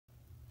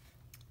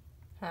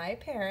Hi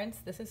parents,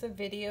 this is a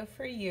video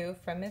for you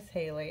from Miss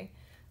Haley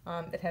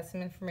that has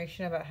some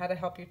information about how to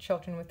help your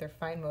children with their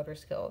fine motor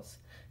skills.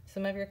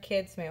 Some of your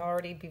kids may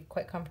already be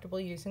quite comfortable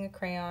using a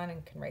crayon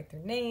and can write their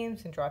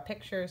names and draw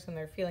pictures and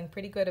they're feeling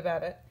pretty good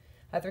about it.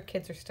 Other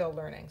kids are still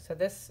learning, so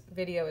this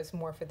video is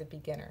more for the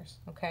beginners,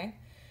 okay?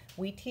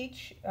 We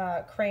teach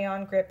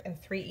crayon grip in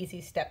 3 easy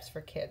steps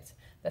for kids.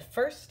 The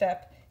first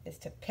step is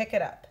to pick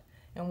it up,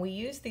 and we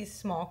use these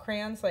small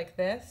crayons like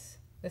this.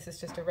 This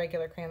is just a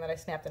regular crayon that I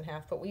snapped in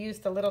half, but we use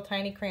the little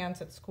tiny crayons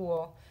at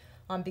school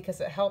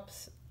because it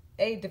helps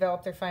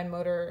develop their fine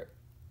motor,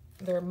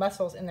 their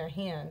muscles in their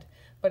hand,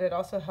 but it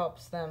also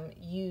helps them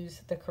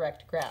use the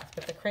correct grasp.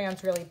 If the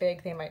crayon's really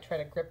big, they might try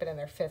to grip it in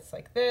their fists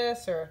like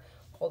this, or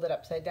hold it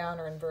upside down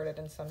or invert it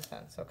in some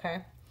sense,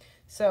 okay?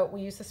 So we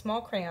use the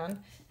small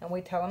crayon and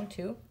we tell them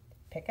to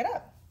pick it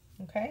up,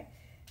 okay?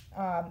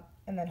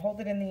 And then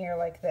hold it in the air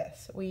like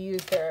this. We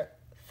use their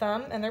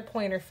thumb and their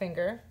pointer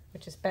finger,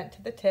 which is bent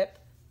to the tip.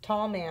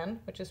 Tall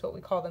man, which is what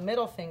we call the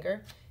middle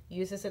finger,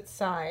 uses its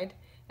side,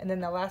 and then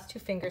the last 2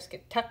 fingers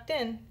get tucked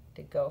in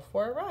to go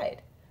for a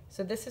ride.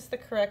 So this is the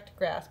correct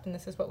grasp, and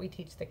this is what we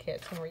teach the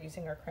kids when we're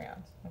using our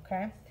crayons,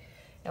 okay?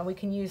 And we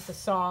can use the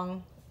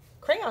song,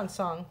 crayon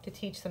song, to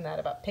teach them that,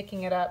 about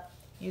picking it up,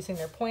 using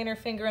their pointer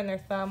finger and their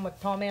thumb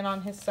with tall man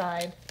on his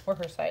side, or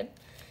her side,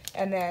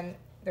 and then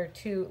their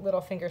 2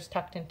 little fingers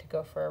tucked in to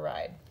go for a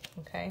ride,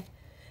 okay?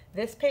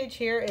 This page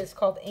here is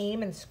called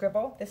Aim and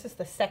Scribble. This is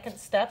the second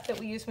step that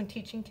we use when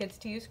teaching kids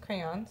to use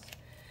crayons.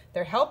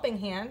 Their helping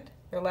hand,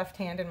 their left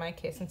hand in my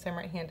case since I'm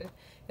right-handed,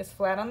 is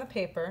flat on the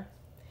paper,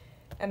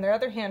 and their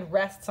other hand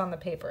rests on the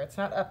paper. It's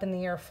not up in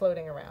the air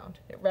floating around.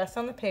 It rests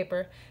on the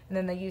paper, and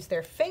then they use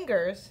their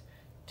fingers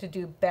to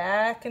do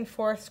back and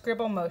forth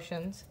scribble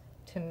motions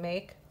to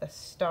make the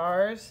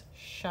stars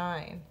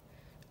shine.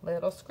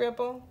 Little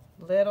scribble,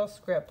 little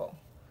scribble,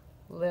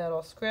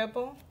 little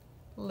scribble,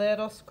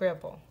 little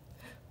scribble.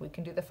 We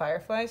can do the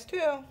fireflies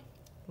too.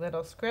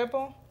 Little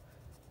scribble,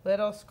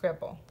 little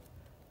scribble,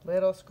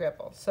 little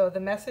scribble. So the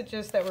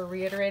messages that we're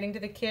reiterating to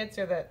the kids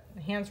are that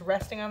the hand's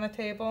resting on the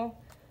table,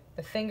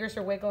 the fingers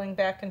are wiggling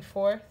back and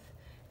forth,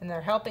 and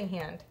their helping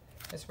hand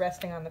is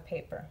resting on the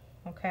paper,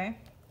 okay?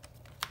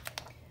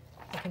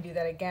 We can do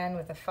that again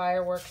with the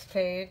fireworks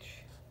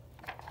page.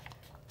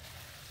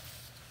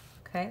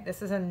 Okay,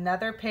 this is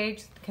another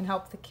page that can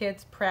help the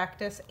kids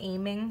practice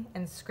aiming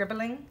and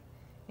scribbling.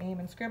 Aim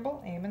and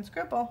scribble, aim and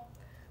scribble.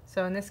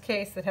 So in this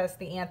case, it has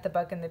the ant, the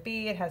bug, and the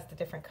bee. It has the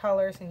different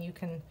colors, and you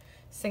can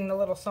sing the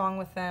little song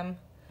with them,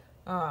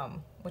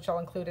 which I'll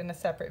include in a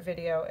separate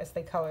video as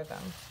they color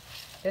them.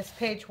 This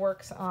page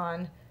works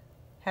on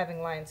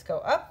having lines go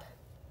up,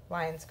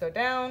 lines go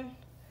down,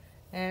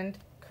 and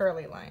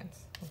curly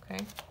lines,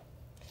 okay?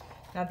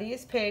 Now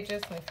these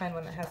pages, let me find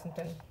one that hasn't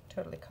been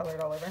totally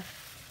colored all over.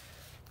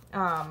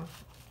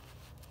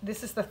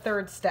 This is the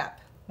third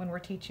step when we're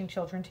teaching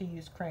children to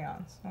use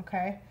crayons,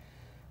 okay?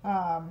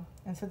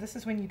 And so this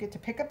is when you get to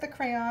pick up the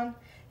crayon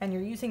and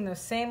you're using those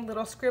same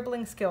little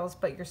scribbling skills,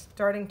 but you're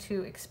starting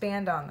to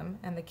expand on them,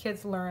 and the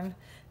kids learn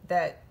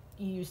that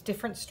you use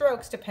different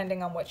strokes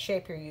depending on what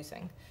shape you're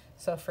using.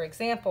 So for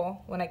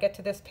example, when I get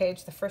to this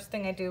page, the first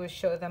thing I do is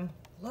show them,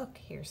 look,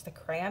 here's the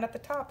crayon at the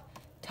top.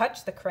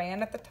 Touch the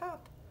crayon at the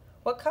top.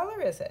 What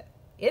color is it?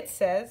 It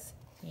says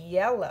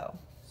yellow.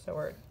 So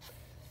we're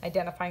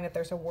identifying that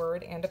there's a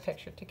word and a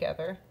picture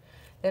together.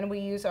 Then we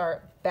use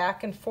our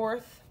back and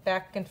forth,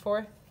 back and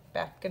forth,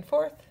 back and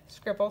forth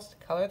scribbles to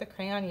color the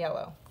crayon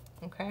yellow,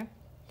 okay?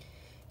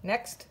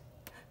 Next,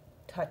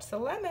 touch the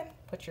lemon.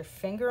 Put your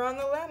finger on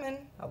the lemon.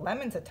 A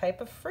lemon's a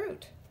type of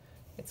fruit.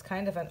 It's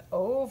kind of an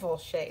oval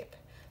shape.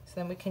 So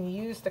then we can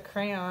use the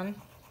crayon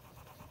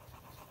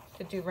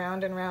to do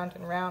round and round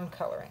and round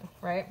coloring,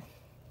 right?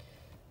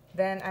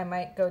 Then I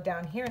might go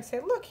down here and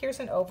say, look,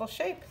 here's an oval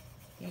shape.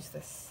 Use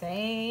the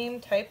same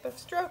type of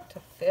stroke to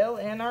fill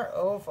in our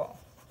oval.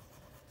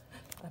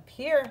 Up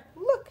here,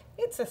 look,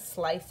 it's a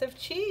slice of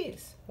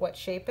cheese. What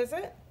shape is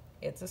it?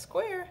 It's a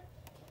square,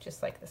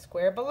 just like the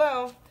square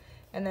below.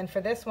 And then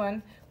for this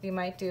one, we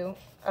might do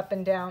up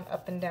and down,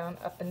 up and down,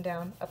 up and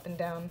down, up and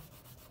down,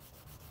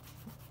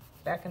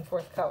 back and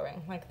forth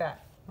coloring, like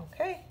that.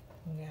 Okay,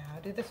 now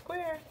do the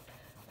square.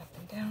 Up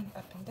and down,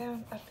 up and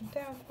down, up and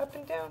down, up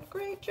and down.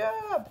 Great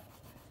job.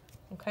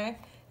 Okay,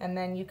 and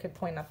then you could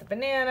point out the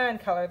banana and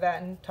color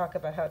that and talk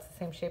about how it's the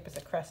same shape as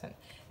a crescent.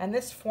 And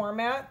this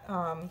format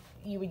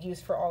you would use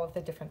for all of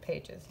the different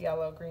pages,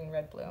 yellow, green,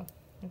 red, blue,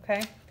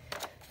 okay?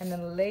 And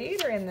then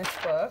later in this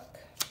book,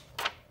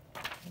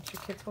 which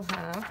your kids will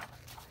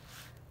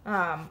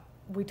have,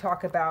 we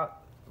talk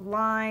about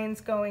lines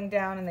going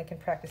down, and they can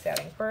practice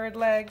adding bird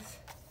legs.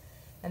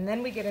 And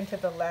then we get into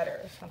the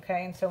letters,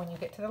 okay? And so when you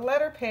get to the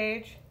letter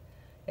page,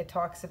 it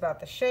talks about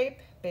the shape,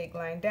 big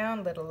line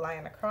down, little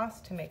line across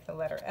to make the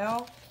letter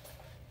L.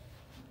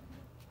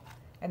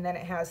 And then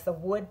it has the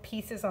wood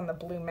pieces on the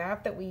blue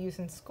map that we use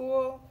in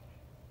school.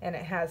 And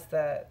it has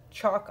the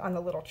chalk on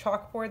the little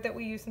chalkboard that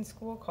we use in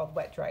school called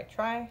Wet, Dry,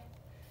 Try.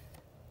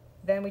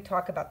 Then we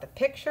talk about the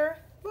picture.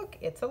 Look,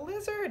 it's a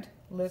lizard.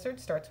 Lizard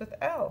starts with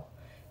L.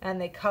 and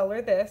they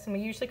color this, and we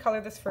usually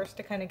color this first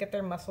to kind of get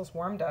their muscles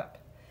warmed up.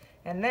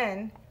 And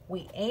then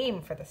we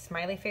aim for the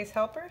smiley face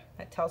helper.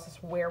 That tells us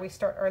where we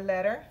start our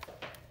letter.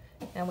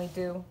 And we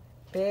do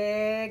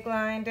big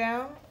line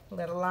down,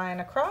 little line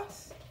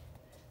across,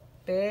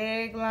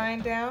 big line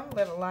down,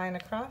 little line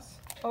across.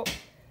 Oh,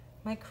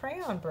 my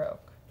crayon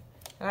broke.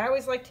 And I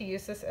always like to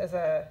use this as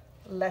a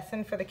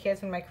lesson for the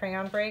kids when my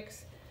crayon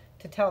breaks,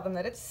 to tell them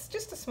that it's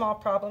just a small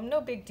problem,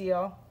 no big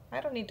deal.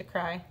 I don't need to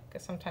cry,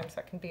 because sometimes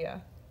that can be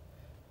a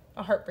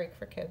heartbreak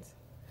for kids.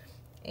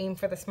 Aim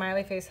for the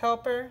smiley face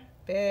helper,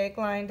 big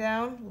line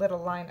down, little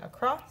line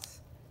across.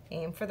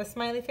 Aim for the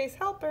smiley face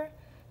helper,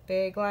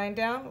 big line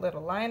down,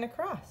 little line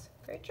across.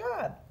 Great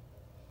job.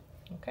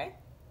 Okay.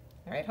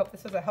 All right, hope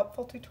this was a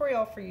helpful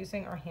tutorial for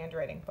using our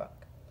handwriting book.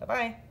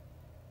 Bye-bye.